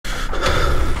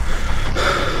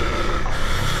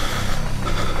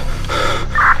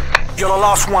You're the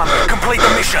last one. Complete the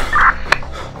mission.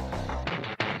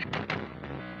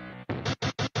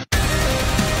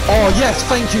 Oh yes,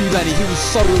 thank you, Lenny. He was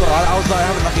so low. I was like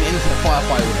having like an infinite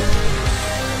firefight with him.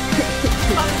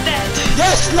 I'm dead.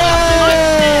 Yes,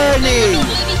 Lenny!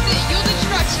 You're the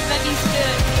distraction, Lenny's the...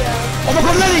 Oh my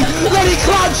god, Lenny! Lenny,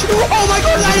 clutch! Oh my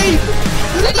god, Lenny!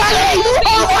 Lenny!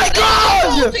 Oh my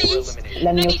god!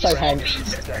 Lenny, you're so hank.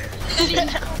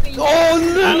 Oh,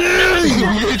 Lenny!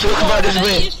 We talk about this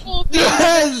bit.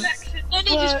 Yes!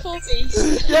 Lenny just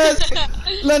 4-piece. Yes!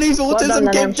 Lenny's Well done, autism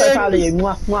Lenny, I'm so proud of you. kicked in!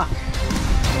 Mwah, mwah.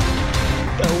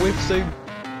 Go with soon.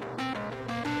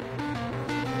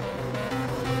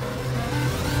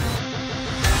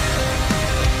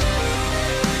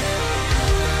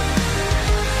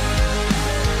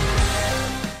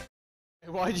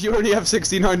 Why do you only have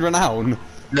 69 renown?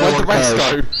 No Where'd the one rest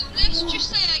cares. go? Let's just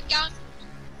say I gang.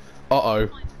 Uh-oh.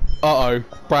 Uh-oh.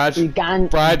 Brad. You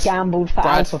Brad. gambled for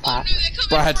Brad. Alpha Pack.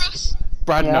 Brad.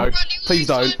 Brad, Yeah. no. Bradley, Please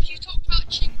all these don't. times you talk about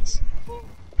chings.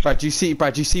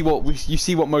 Brad, you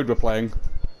see what mode we're playing?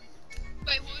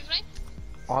 Wait, what was it?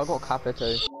 Oh, I got Kappa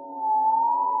too.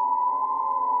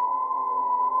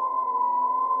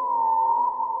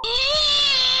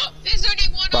 There's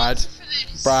only one Brad. answer for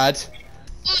this. Brad.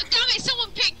 Oh, damn it,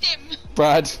 someone picked him.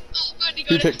 Brad. Oh, Bradley got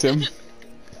Who it. picked him?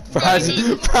 Brad.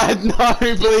 Brad, no,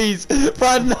 please.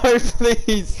 Brad, no,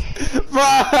 please.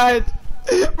 Brad.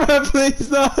 Brad, please,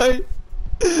 no. I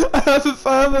have a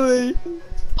family.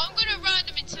 I'm gonna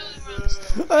random until the rounds.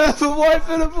 I have a wife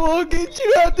and a mortgage.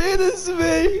 You can't do this to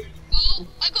me. Oh,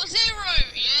 I got 0.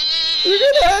 You're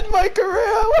Yeah. gonna end my career.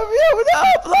 I won't be able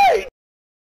to upload.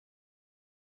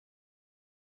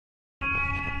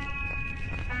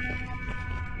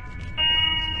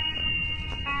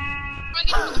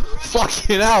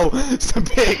 Fucking hell, it's a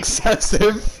bit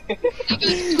excessive.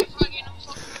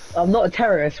 I'm not a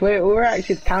terrorist. We're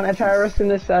actually counter-terrorists in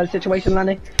this situation,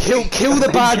 Lenny. Kill the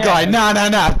bad guy. Nah.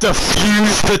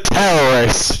 Defuse the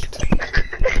terrorist.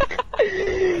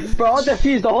 Bro, I'll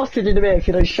defuse the hostage in a minute if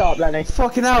you don't shut up, Lenny.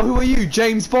 Fucking hell, who are you?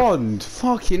 James Bond.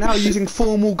 Fucking hell, using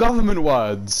formal government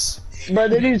words. Bro,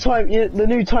 the new time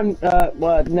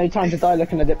word, no time to die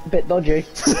looking a bit dodgy.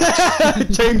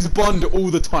 James Bond all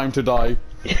the time to die.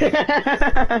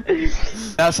 That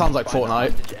sounds like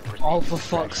Fortnite. Oh, for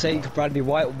fuck's sake, Bradley,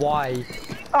 why?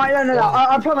 Alright, no,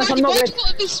 I promise I'm not Bradley, gonna, why'd you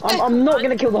gotta be special, I'm not man?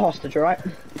 gonna kill the hostage, alright?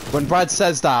 When Brad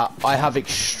says that, I have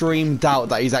extreme doubt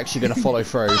that he's actually going to follow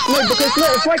through. No, because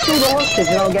look, if I kill the hostage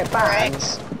then I'll get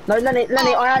banned. No, Lenny,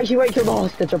 I actually won't kill the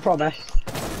hostage, I promise.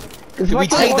 Did we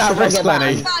take that risk,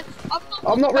 Lenny?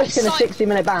 I'm not risking a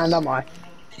 60-minute ban, am I?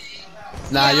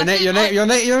 Nah, your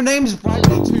name's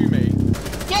Bradley to me.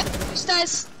 Yep,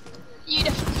 stairs. You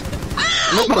definitely.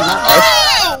 Look at that.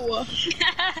 Ow! I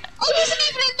wasn't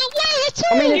even in the way at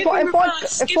all. I mean, if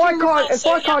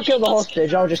I can't kill the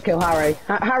hostage, I'll just kill Harry.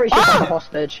 Harry should have the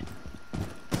hostage.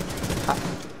 Fuck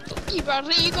you,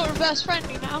 Bradley. You got reverse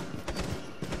friendly now.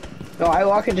 Alright,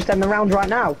 well, I can just end the round right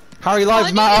now. Harry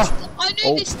lives matter. I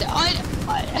knew this.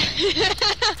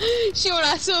 Sure,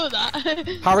 I saw that.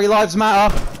 Harry lives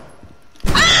matter.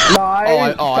 No,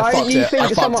 I don't fucked you it. think I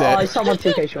fucked someone, it. Oh, someone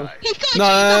TK Sean. He can't No,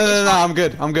 I'm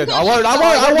good. I won't.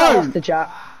 Hostage at.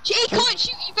 He can't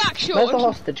shoot you back, Sean. Where's the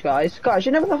hostage, guys? Guys,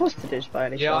 you know where the hostage is by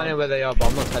any Yeah, I chance? know where they are, but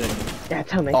I'm not telling you. Yeah,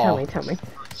 tell me. Oh. Tell me.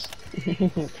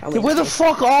 Tell me. Where the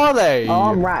fuck are they?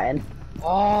 Oh, I'm ratting.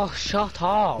 Oh, shut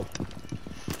up.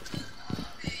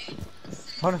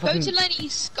 Go to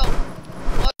Lenny's skull.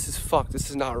 This is fucked. This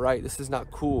is not right. This is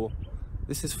not cool.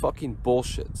 This is fucking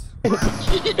bullshit. I'm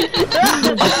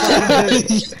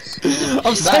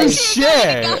so Gas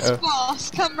shit.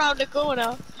 mask come round the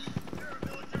corner.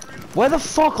 Where the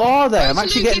fuck are they? I'm Go to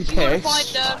actually Luke getting if you wanna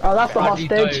pissed. find them. Oh, that's the Bradley,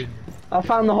 hostage. don't. I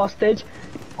found the hostage.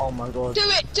 Oh my god. Do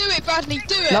it, Bradley,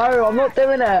 do it. No, I'm not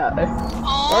doing it. I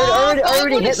Oh,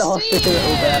 already hit the wanna hostage see a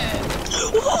little bit.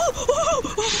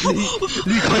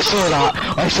 Luke, I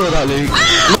saw that, Luke.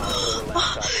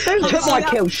 Don't took my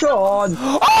kill, Sean.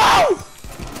 Oh!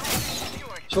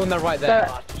 Sean, they're right there.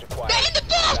 They're in the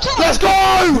bathtub! Let's go!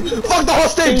 Fuck the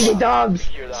hostage! Easy dubs.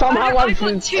 Somehow I I've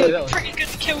got 2 pretty good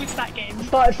kills that game.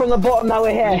 started from the bottom, now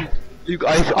we're here. Luke,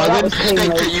 that I went was clean, straight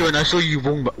mate. at you and I saw you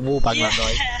wallbang that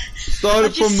night.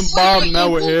 Started from the bottom, now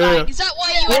we're here. Is that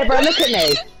why you Yeah, bro, look at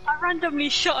me. I randomly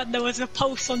shot and there was a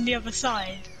pulse on the other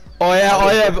side. Oh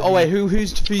yeah. Oh wait,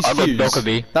 who's fused? I got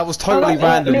Dockerby. That was totally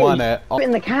random, wasn't it? Put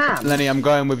in the cam. Lenny, I'm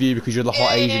going with you because you're the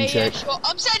hot Asian chick. Sure.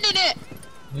 I'm sending it!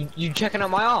 You checking out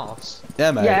my ass?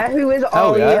 Yeah, mate. Yeah, who is? Hell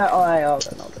Oh yeah. yeah. Oh yeah.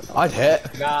 Oh, I'd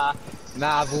hit. Nah,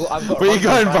 I've got. Where you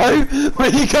going, bro? Where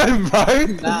you going, bro?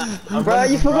 Nah, bro,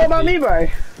 you forgot about me, bro.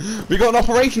 We got an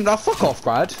operation. Now, fuck off,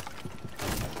 Brad.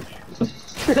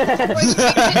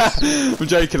 I'm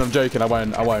joking, I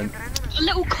won't. A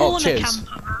little corner cheers.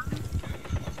 camper.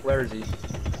 Where is he?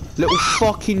 Little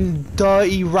fucking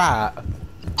dirty rat.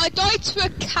 I died to a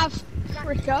cav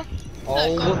cricker.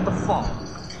 Oh, what the fuck?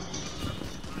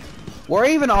 Where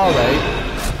even are they?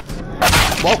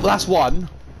 Well, that's one.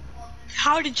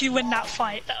 How did you win that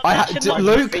fight? I had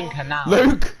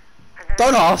Luke,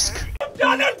 don't ask.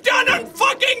 I'm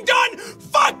fucking done!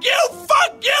 Fuck you!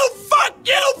 Fuck you! Fuck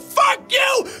you! Fuck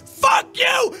you! Fuck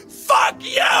you! Fuck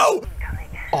you!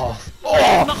 Oh,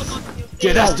 Not oh, a good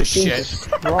yeah, that's the Jesus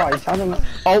shit. Christ, I don't know.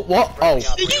 Oh, what? Oh,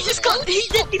 You just got. He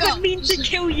didn't even mean to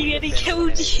kill you, and he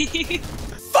killed you.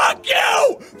 Fuck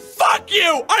you! Fuck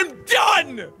you! I'm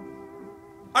done!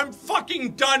 I'm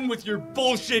fucking done with your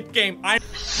bullshit game. he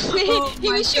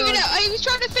was shooting at. He was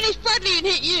trying to finish Bradley and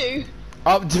hit you.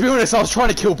 to be honest, I was trying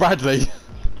to kill Bradley.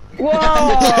 Whoa!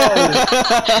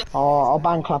 Oh, I'll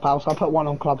ban Clubhouse. I'll put one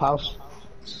on Clubhouse.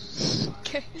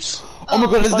 Okay. Oh my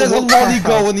god, there's a lolly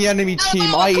girl on the enemy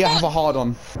team. I have a hard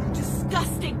on.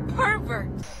 Disgusting pervert.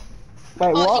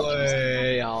 Wait, what?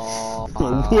 Way, oh.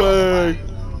 Way.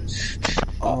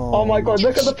 Oh my god,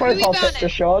 look at the profile ban picture, it?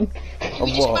 Sean.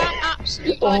 We just ran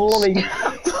absolute Oh, lolly.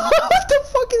 What the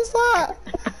fuck is that?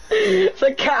 It's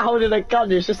a cat holding a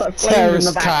gun. It's just like flames in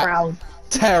Terrorist the cat. background.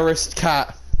 Terrorist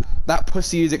cat. That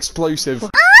pussy is explosive.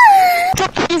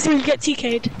 Drop the fuse when you get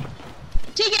TK'd.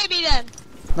 TK me then.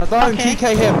 No, don't Okay.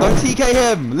 TK him. Don't TK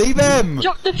him. Leave him.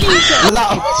 Drop the fuse.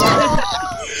 Allow-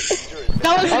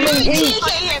 That was I mean, me. he- TK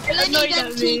him. Lenny Annoyed then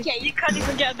at me. TK. You can't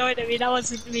even get annoyed at me. That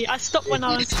wasn't me. I stopped when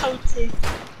I was told to.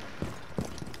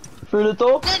 Through the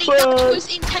door. Lenny, that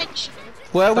was intentional.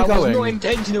 Where are we That was going? not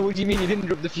intentional. What do you mean you didn't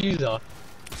drop the fuser?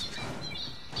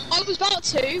 I was about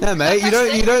to. Yeah, mate, you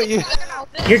don't.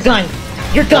 You're done.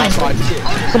 You're done. Right.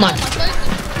 Come on.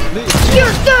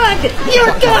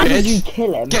 Bitch. Did you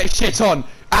kill him? Get shit on.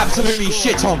 Absolutely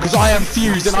shit on, because I am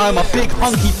fused and I am a big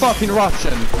hunky fucking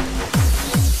Russian.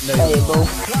 There you go.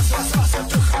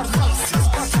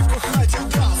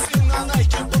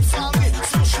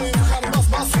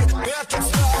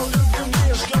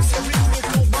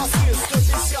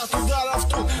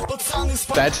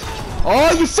 Dead.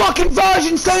 Oh, you fucking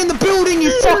virgin, stay in the building,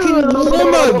 you fucking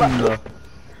woman!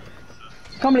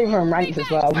 Can't believe we're in ranked as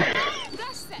well. No,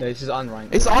 this is unranked.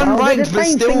 It's Oh, they're unranked, the but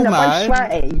same still, thing, they're both man.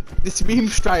 sweaty. This meme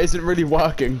strat isn't really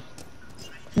working.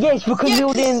 Yes, because Yeah,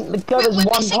 we didn't go as We're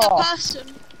one missing a part. person.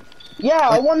 Yeah,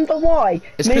 I wonder why.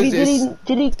 It's Maybe 'cause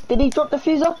did he drop the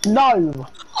fuser? No.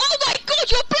 Oh my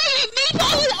god, you're blaming me for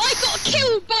I got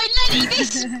killed by Lenny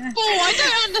this ball. I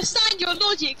don't understand your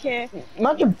logic here.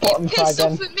 Imagine bottom side pissed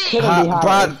then. off at me. Couldn't be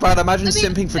Harry. Brad, imagine I mean,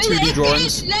 simping for 2D It drawings.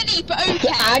 is Lenny, but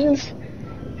okay. And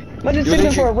imagine You're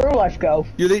simping for a literally- real life girl.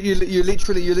 You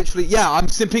literally, yeah, I'm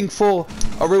simping for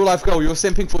a real life girl. You're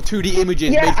simping for 2D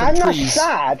images Yeah, made from and that's trees.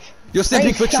 sad. You're simping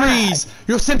That's for sad. trees.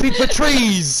 You're simping for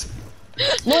trees.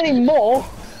 Not anymore.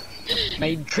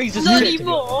 Made trees are Not shit.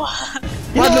 anymore.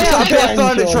 Man looks at a bit of Angel.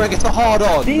 furniture and gets a hard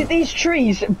on. These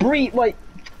trees breathe like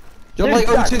You're dude, like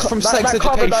that Otis co- from that- Sex that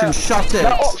carbon Education. Shut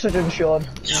that it. oxygen, Sean. Luke,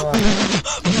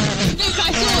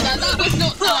 I saw that. That was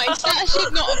not nice. That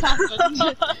should not have happened.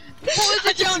 What was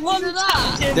the chances of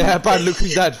that? Yeah, Brad, look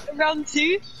who's dead. Round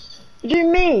 2. What do you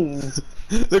mean?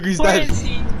 Look who's Where dead. is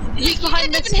he? He's You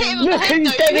behind didn't the even hit him on team. the Look head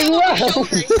who's though. dead You as hit him on the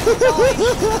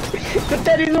well. shoulder. But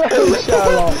dead as well,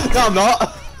 Sherlock. No, I'm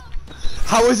not.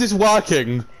 How is this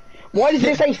working? Why does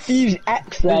it say Fuse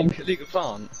X then? Luke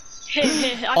can't. Here,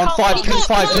 here. I On can't 5, find pink him.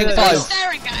 5, pink Luke 5. was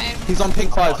staring at him. He's on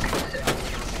pink 5.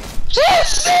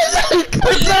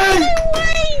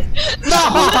 No!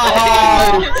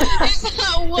 Is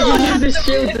that He what? used his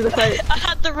shield to the face. I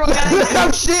had the wrong Look angle.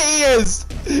 how shit he is!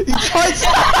 He tried so,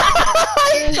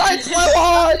 he tried so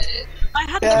hard! I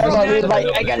had Yeah, the wrong like, angle.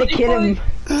 like, I gotta kill him.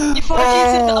 If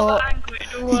I used the Oh, other angle,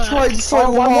 it would He work. tried so Oh,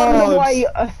 I wonder hard! why.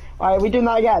 Alright, we doing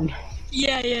that again.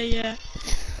 Yeah.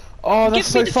 Oh, that's Give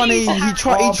so me the funny. fuse, He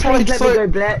tried. Oh, He tried please let me so. go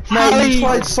Blitz. No, he Harry.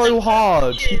 tried so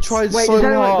hard. He tried Wait, so is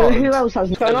there, hard. who else has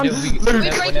going on?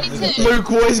 Luke,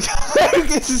 what is Luke?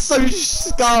 This is so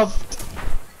scuffed.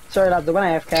 Sorry lads, I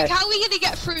went AFK. How are we gonna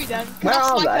get through then? Where That's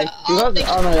are like they? a- You oh, guys,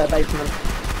 they- oh no, they're basement.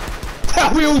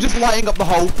 Are we all just lighting up the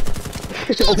hole?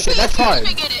 Oh shit, that's Put your fine.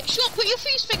 fuse thing in it. Sean, put your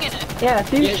fuse thing in it. Yeah,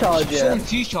 Fuse charger. Sean,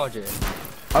 fuse charger.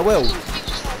 I will. Sean, fuse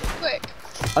charger, quick.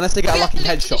 Unless they get a lucky Luke,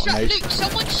 headshot on me. Luke,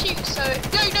 someone shoot. So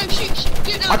no, shoot.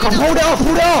 Do it now. I do can it now. hold it off.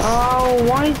 Hold it off. Oh,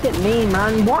 why is it me,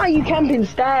 man? Why are you camping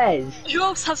stairs? Who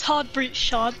else has hard breach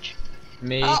charge?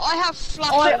 Me. I have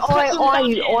flash.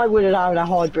 I would have had a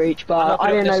hard breach, but I I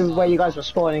didn't know know where you guys were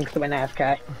spawning because I went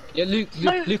AFK. Yeah,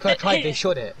 Luke, I tried. They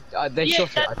shot it. They Yeah,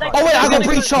 shot it. I that- tried. Oh wait, I got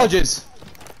breach charges.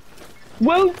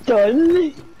 Well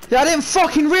done. Yeah, I didn't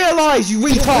fucking realise, you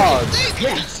retard!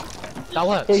 Yes. That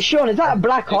works. Hey, Sean, is that a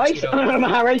black ice?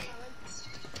 Harry.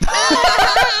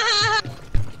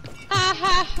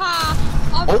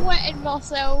 I'm wetting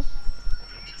myself.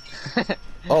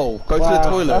 Oh, go to the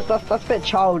toilet. That's a bit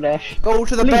childish. Go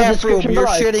to the Leave the bathroom, description you're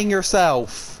below. shitting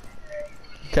yourself.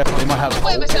 Careful, you might have a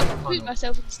Wet hole. myself, poop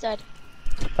myself instead.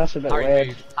 That's a bit Harry, weird.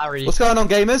 move. Harry. What's going on,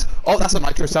 gamers? Oh, that's a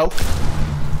nitro cell.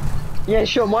 Yeah,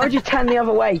 Sean, why would you turn the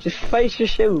other way? Just face your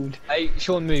shield. Hey,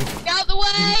 Sean, move. Get out the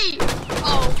way!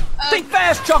 Oh, Think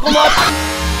fast, Chuckle Up!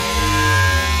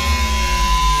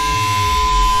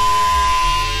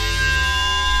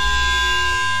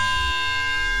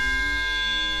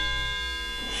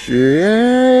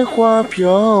 雪花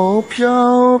飘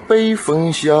飘，北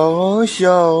风萧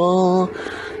萧，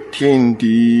天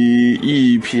地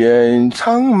一片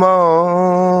苍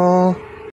茫。